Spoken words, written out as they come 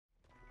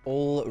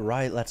All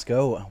right, let's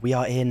go. We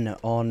are in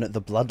on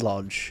the Blood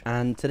Lodge,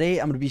 and today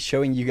I'm going to be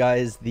showing you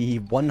guys the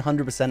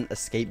 100%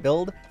 escape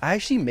build. I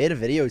actually made a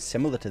video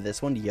similar to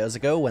this one years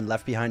ago when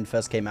Left Behind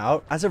first came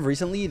out. As of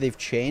recently, they've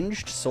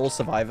changed Sole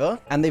Survivor,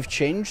 and they've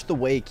changed the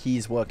way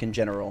keys work in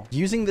general.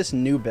 Using this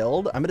new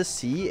build, I'm going to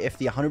see if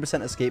the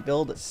 100% escape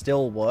build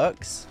still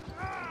works.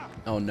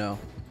 Oh no.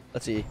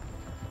 Let's see.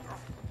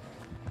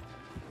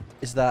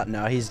 Is that...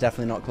 No, he's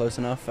definitely not close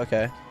enough.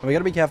 Okay. And we got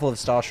to be careful of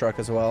Starstruck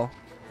as well.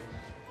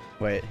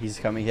 Wait, he's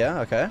coming here?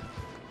 Okay.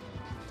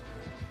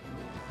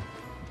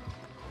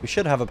 We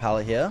should have a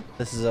pallet here.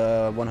 This is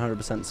a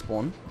 100%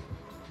 spawn.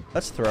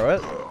 Let's throw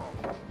it.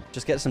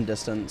 Just get some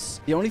distance.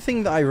 The only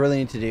thing that I really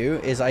need to do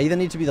is I either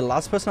need to be the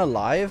last person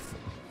alive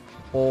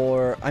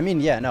or... I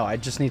mean, yeah, no, I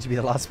just need to be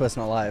the last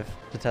person alive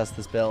to test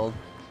this build.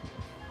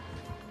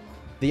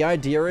 The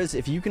idea is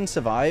if you can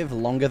survive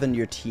longer than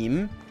your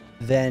team,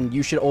 then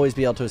you should always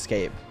be able to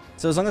escape.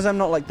 So as long as I'm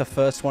not like the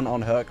first one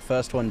on hook,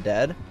 first one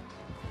dead,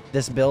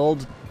 this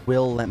build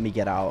will let me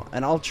get out.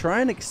 And I'll try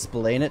and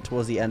explain it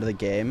towards the end of the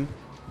game.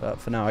 But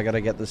for now, I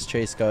gotta get this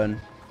chase going.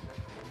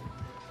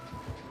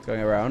 It's going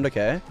around,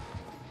 okay.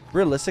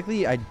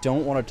 Realistically, I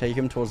don't want to take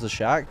him towards the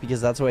shack because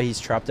that's where he's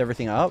trapped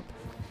everything up.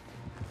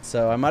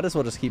 So I might as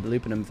well just keep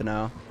looping him for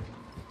now.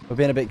 We're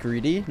being a bit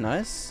greedy.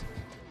 Nice.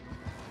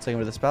 Taking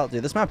with this pallet.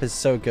 Dude, this map is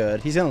so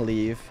good. He's gonna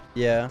leave.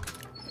 Yeah.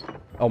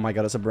 Oh my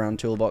god, it's a brown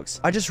toolbox.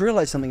 I just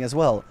realized something as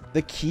well.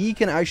 The key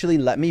can actually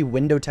let me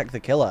window tech the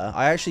killer.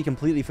 I actually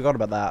completely forgot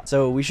about that.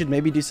 So we should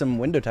maybe do some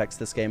window techs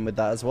this game with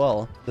that as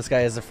well. This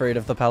guy is afraid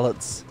of the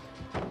pallets.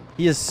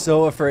 He is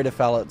so afraid of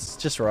pallets.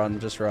 Just run,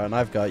 just run.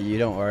 I've got you,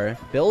 don't worry.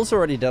 Bill's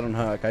already dead on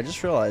hook. I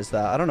just realized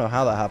that. I don't know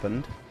how that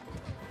happened.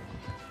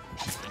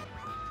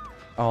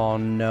 Oh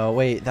no,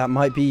 wait, that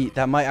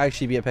might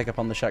actually be a pickup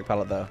on the shack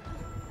pallet though.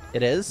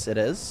 It is, it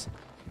is.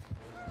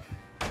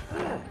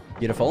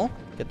 Beautiful.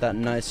 Get that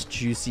nice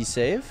juicy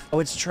save. Oh,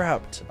 it's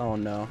trapped. Oh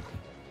no.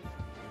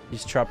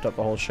 He's trapped up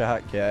the whole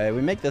shack. Yeah,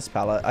 we make this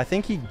pallet. I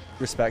think he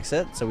respects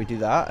it, so we do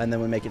that, and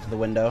then we make it to the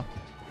window.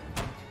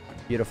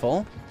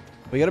 Beautiful.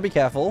 We gotta be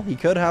careful. He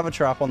could have a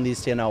trap on these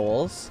TNL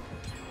walls.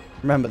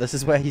 Remember, this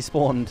is where he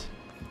spawned.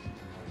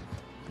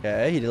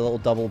 Okay, he did a little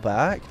double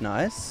back.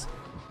 Nice.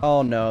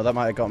 Oh no, that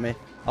might have got me.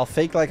 I'll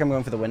fake like I'm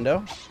going for the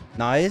window.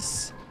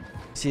 Nice.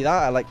 See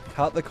that? I like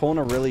cut the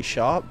corner really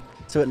sharp.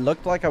 So it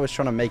looked like I was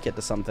trying to make it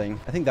to something.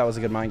 I think that was a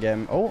good mind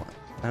game. Oh,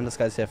 and this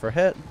guy's here for a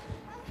hit.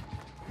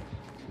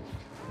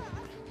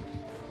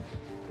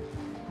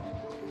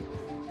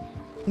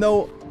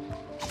 No.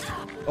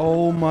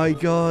 Oh my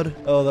god.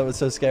 Oh, that was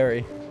so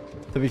scary.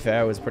 To be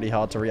fair, it was pretty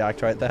hard to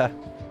react right there.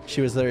 She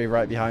was literally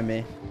right behind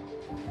me.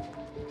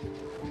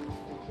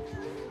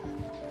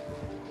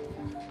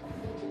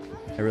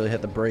 I really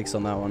hit the brakes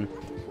on that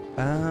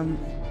one.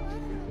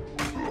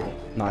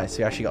 Nice.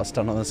 We actually got a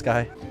stun on this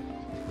guy.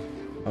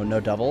 Oh,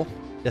 no double.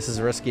 This is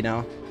risky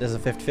now. This is a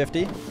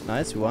 50-50.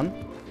 Nice, we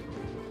won.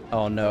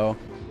 Oh, no.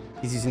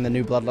 He's using the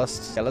new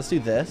Bloodlust. Yeah, let's do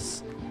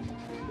this.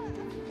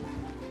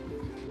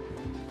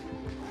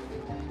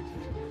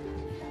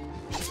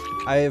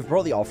 I've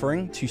brought the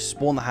offering to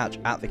spawn the hatch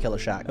at the killer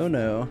shack. Oh,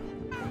 no.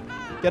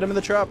 Get him in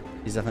the trap.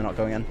 He's definitely not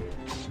going in.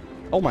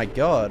 Oh, my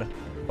God.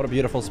 What a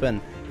beautiful spin.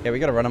 Okay, we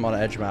got to run him on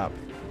an edge map.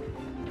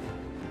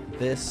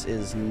 This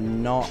is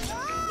not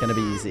gonna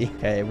be easy.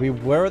 Okay, we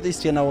were at these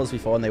TNL walls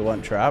before and they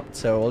weren't trapped,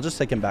 so we'll just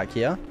take him back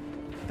here.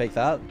 Fake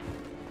that.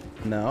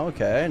 No,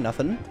 okay,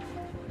 nothing.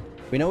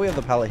 We know we have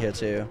the pallet here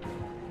too.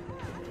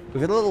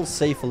 We've got a little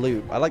safe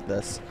loop. I like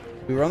this.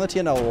 We were on the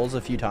TNL walls a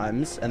few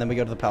times and then we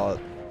go to the pallet.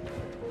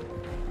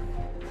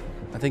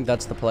 I think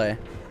that's the play.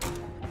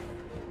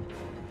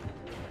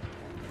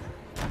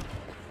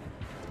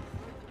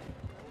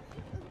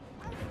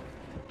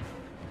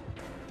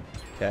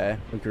 Okay,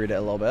 we greed it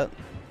a little bit.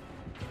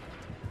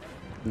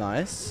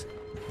 Nice.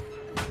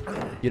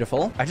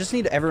 Beautiful. I just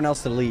need everyone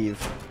else to leave.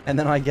 And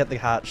then I get the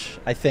hatch,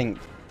 I think.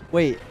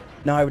 Wait.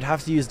 No, I would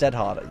have to use Dead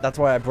Hard. That's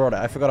why I brought it.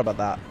 I forgot about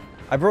that.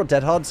 I brought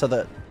Dead Hard so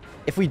that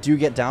if we do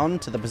get down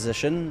to the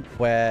position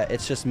where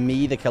it's just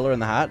me, the killer, in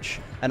the hatch,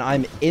 and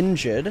I'm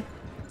injured.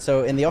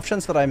 So in the off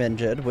chance that I'm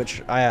injured,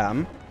 which I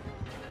am,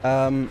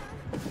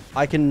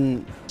 I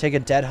can take a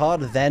Dead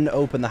Hard, then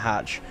open the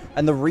hatch.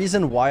 And the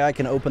reason why I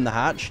can open the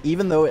hatch,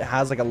 even though it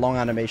has like a long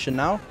animation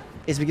now,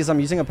 is because I'm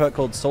using a perk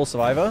called Sole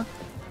Survivor,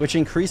 which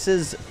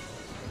increases...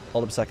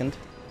 Hold up a second.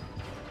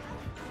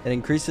 It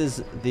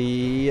increases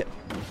the...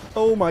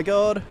 Oh my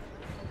god.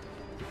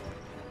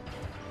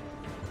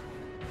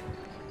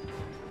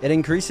 It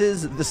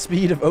increases the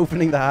speed of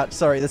opening the hatch.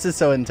 Sorry, this is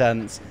so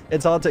intense.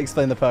 It's hard to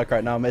explain the perk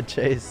right now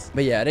mid-chase.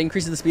 But yeah, it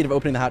increases the speed of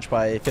opening the hatch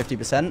by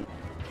 50%.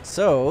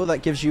 So that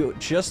gives you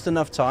just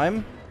enough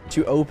time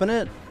to open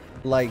it,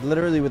 like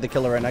literally with the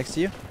killer right next to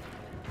you.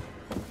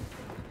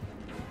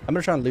 I'm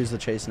gonna try and lose the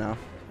chase now.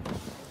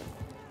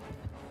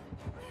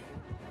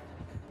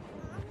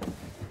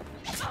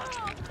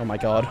 Oh my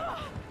god.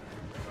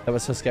 That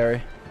was so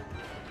scary.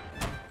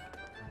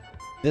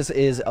 This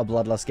is a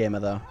Bloodlust gamer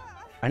though.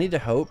 I need to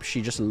hope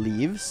she just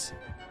leaves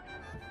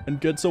and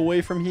gets away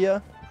from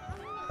here.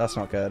 That's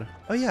not good.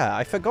 Oh yeah,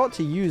 I forgot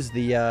to use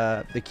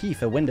the key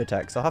for window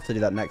tech, so I'll have to do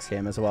that next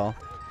game as well.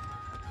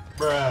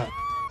 Bruh.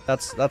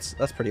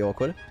 That's pretty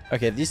awkward.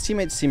 Okay, these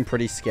teammates seem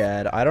pretty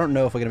scared. I don't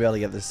know if we're gonna be able to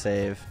get this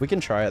save. We can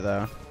try it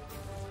though.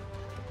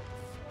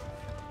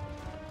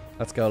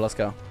 Let's go, let's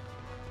go.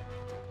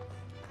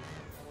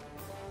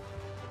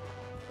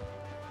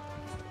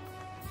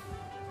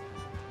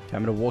 Okay,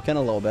 I'm gonna walk in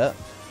a little bit.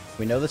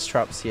 We know this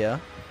trap's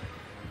here.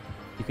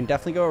 You can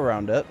definitely go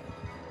around it.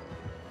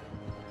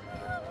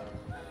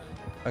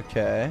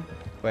 Okay.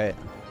 Wait.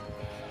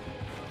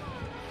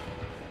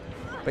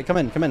 Wait, come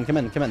in, come in, come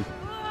in, come in.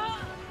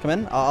 Come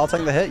in. I'll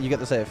take the hit. You get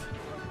the save.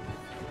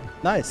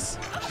 Nice.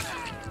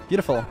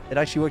 Beautiful. It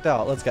actually worked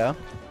out. Let's go.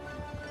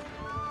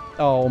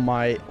 Oh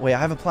my. Wait, I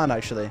have a plan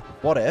actually.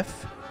 What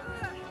if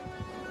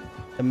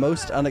the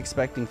most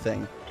unexpected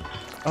thing?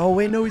 Oh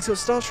wait, no, he's got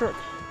Starstruck.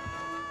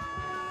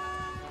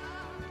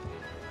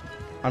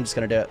 I'm just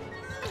gonna do it.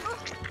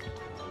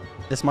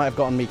 This might have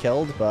gotten me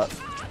killed, but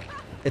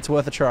it's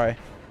worth a try.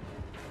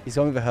 He's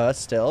going for her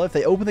still. If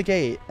they open the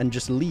gate and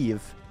just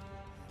leave,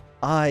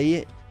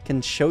 I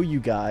can show you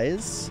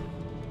guys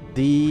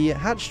the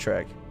hatch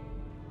trick.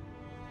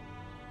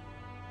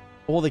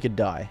 Or they could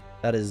die.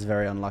 That is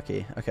very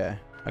unlucky. Okay.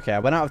 Okay, I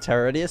went out of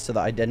terror radius so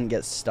that I didn't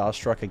get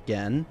Starstruck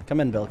again. Come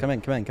in, Bill. Come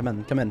in, come in, come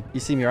in, come in. You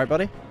see me, right,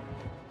 buddy?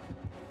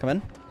 Come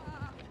in.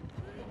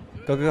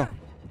 Go, go, go.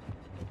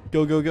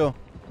 Go, go, go.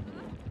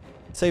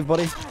 Save,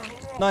 buddy.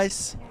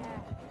 Nice.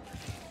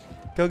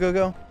 Go, go,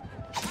 go.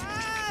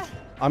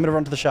 I'm gonna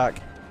run to the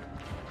shack.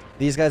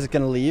 These guys are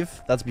gonna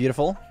leave. That's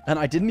beautiful. And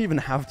I didn't even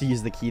have to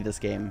use the key this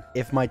game.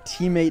 If my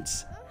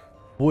teammates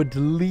would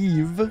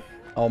leave...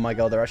 Oh my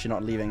god, they're actually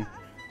not leaving.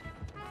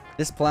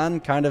 This plan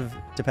kind of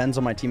depends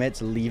on my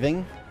teammates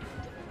leaving.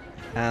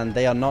 And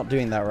they are not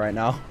doing that right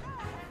now.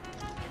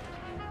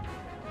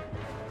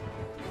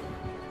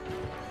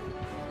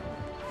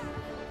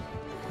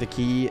 The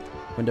key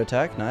window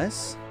tech,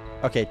 nice.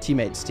 Okay,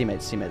 teammates,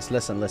 teammates, teammates.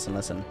 Listen, listen,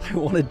 listen. I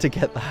wanted to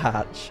get the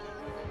hatch.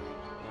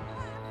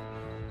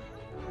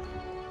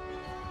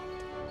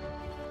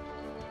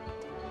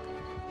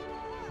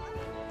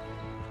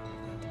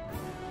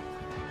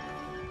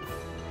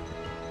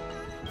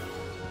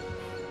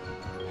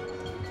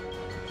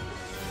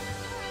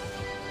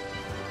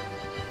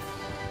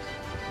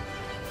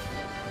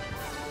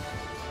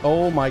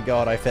 Oh my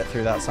god, I fit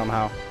through that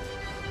somehow.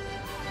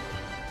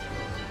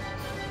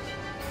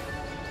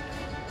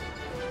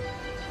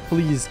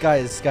 Please,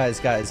 guys, guys,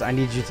 guys, I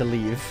need you to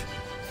leave.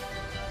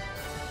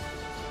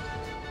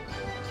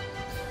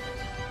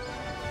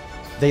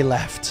 They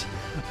left.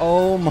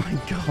 Oh my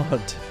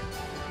god.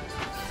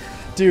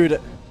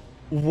 Dude,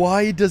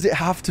 why does it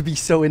have to be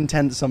so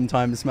intense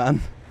sometimes,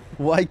 man?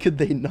 Why could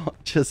they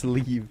not just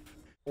leave?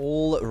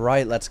 All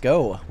right, let's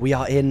go. We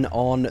are in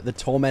on the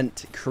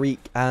Torment Creek,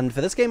 and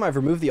for this game I've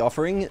removed the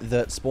offering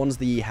that spawns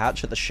the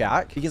hatch at the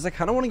shack because I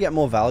kind of want to get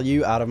more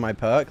value out of my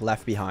perk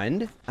Left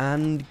Behind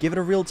and give it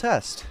a real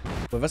test.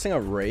 We're versing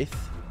a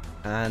Wraith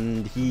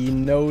and he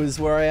knows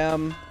where I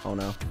am. Oh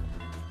no,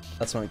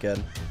 that's not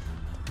good.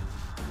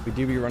 We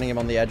do be running him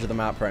on the edge of the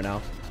map right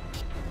now.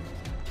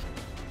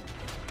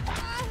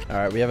 All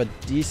right, we have a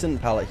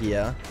decent pallet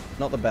here.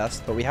 Not the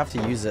best, but we have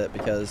to use it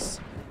because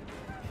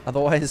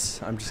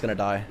otherwise, I'm just gonna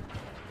die.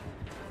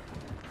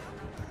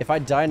 If I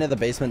die near the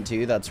basement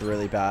too, that's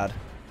really bad.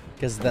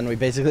 Because then we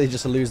basically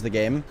just lose the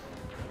game.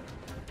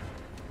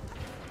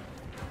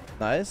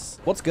 Nice.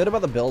 What's good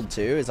about the build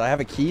too is I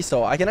have a key,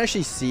 so I can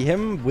actually see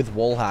him with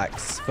wall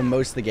hacks for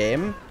most of the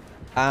game.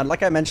 And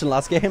like I mentioned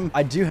last game,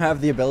 I do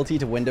have the ability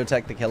to window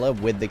tech the killer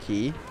with the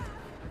key.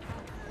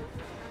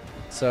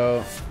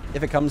 So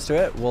if it comes to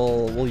it,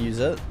 we'll use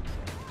it.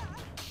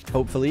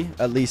 Hopefully,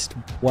 at least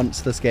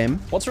once this game.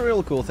 What's a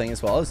real cool thing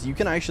as well is you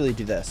can actually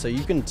do this. So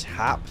you can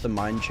tap the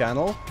mine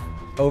channel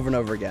over and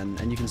over again,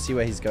 and you can see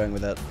where he's going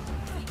with it.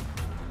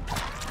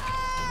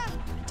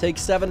 Take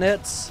 7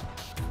 hits.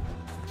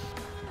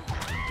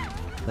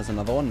 There's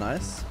another one,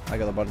 nice. I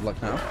got the body block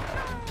now.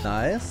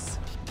 Nice.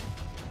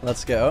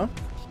 Let's go.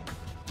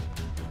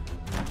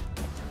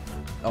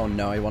 Oh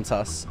no, he wants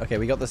us. Okay,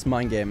 we got this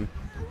mine game.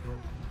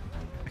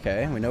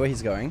 Okay, we know where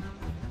he's going.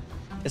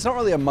 It's not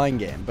really a mine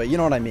game, but you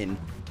know what I mean.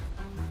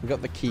 We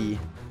got the key.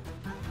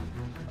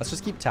 Let's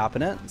just keep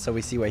tapping it so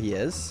we see where he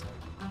is.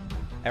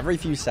 Every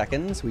few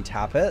seconds, we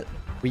tap it.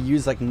 We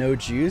use like no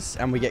juice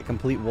and we get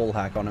complete wall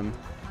hack on him.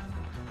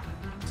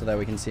 So that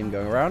we can see him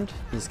going around.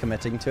 He's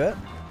committing to it.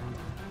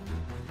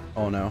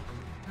 Oh no.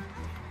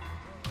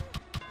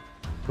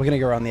 We're gonna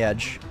go around the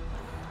edge.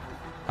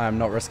 I'm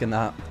not risking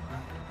that.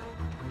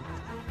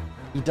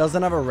 He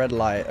doesn't have a red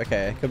light.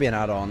 Okay, could be an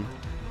add-on.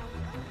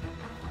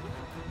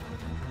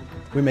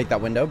 We make that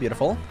window.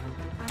 Beautiful.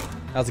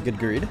 That was a good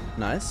greed.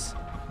 Nice.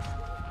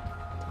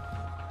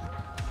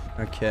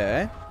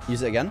 Okay.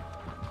 Use it again.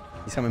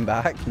 He's coming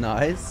back.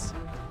 Nice.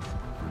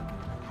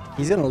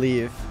 He's gonna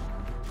leave.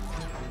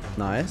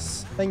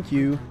 Nice. Thank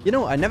you. You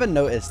know, I never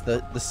noticed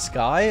that the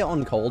sky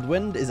on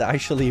Coldwind is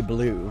actually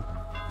blue.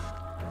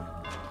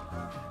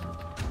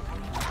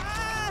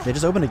 They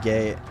just opened a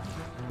gate.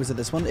 Was it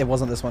this one? It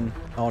wasn't this one.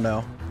 Oh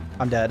no.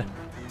 I'm dead.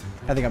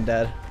 I think I'm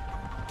dead.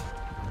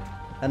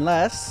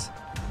 Unless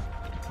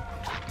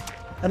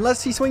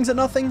he swings at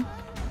nothing.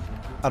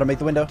 I don't make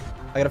the window.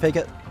 I gotta fake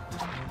it.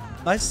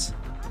 Nice.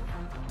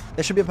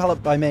 There should be a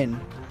pallet by main.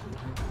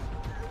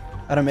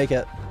 I don't make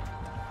it.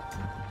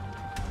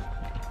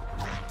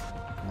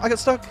 I got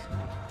stuck.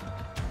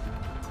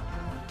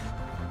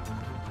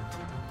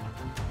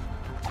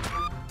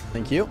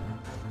 Thank you.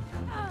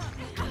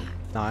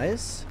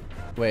 Nice.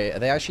 Wait, are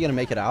they actually gonna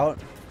make it out?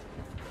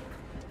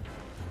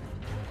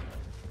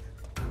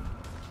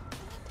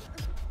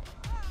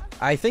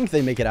 I think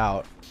they make it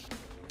out.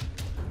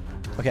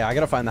 Okay, I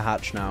gotta find the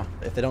hatch now.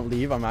 If they don't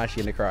leave, I'm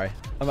actually gonna cry.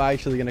 I'm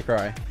actually gonna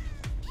cry.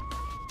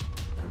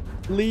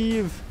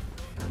 Leave.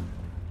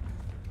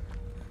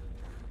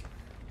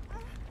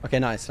 Okay,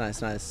 nice,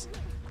 nice, nice.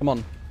 Come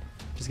on.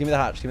 Just give me the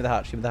hatch, give me the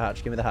hatch, give me the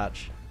hatch, give me the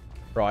hatch.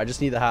 Bro, I just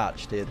need the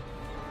hatch, dude.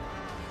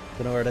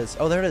 Don't know where it is.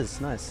 Oh, there it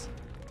is. Nice.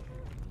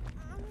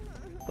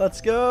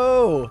 Let's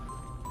go.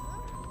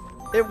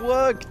 It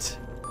worked.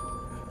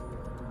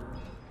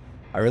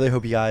 I really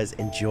hope you guys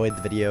enjoyed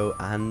the video,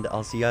 and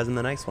I'll see you guys in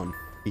the next one.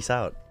 Peace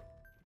out.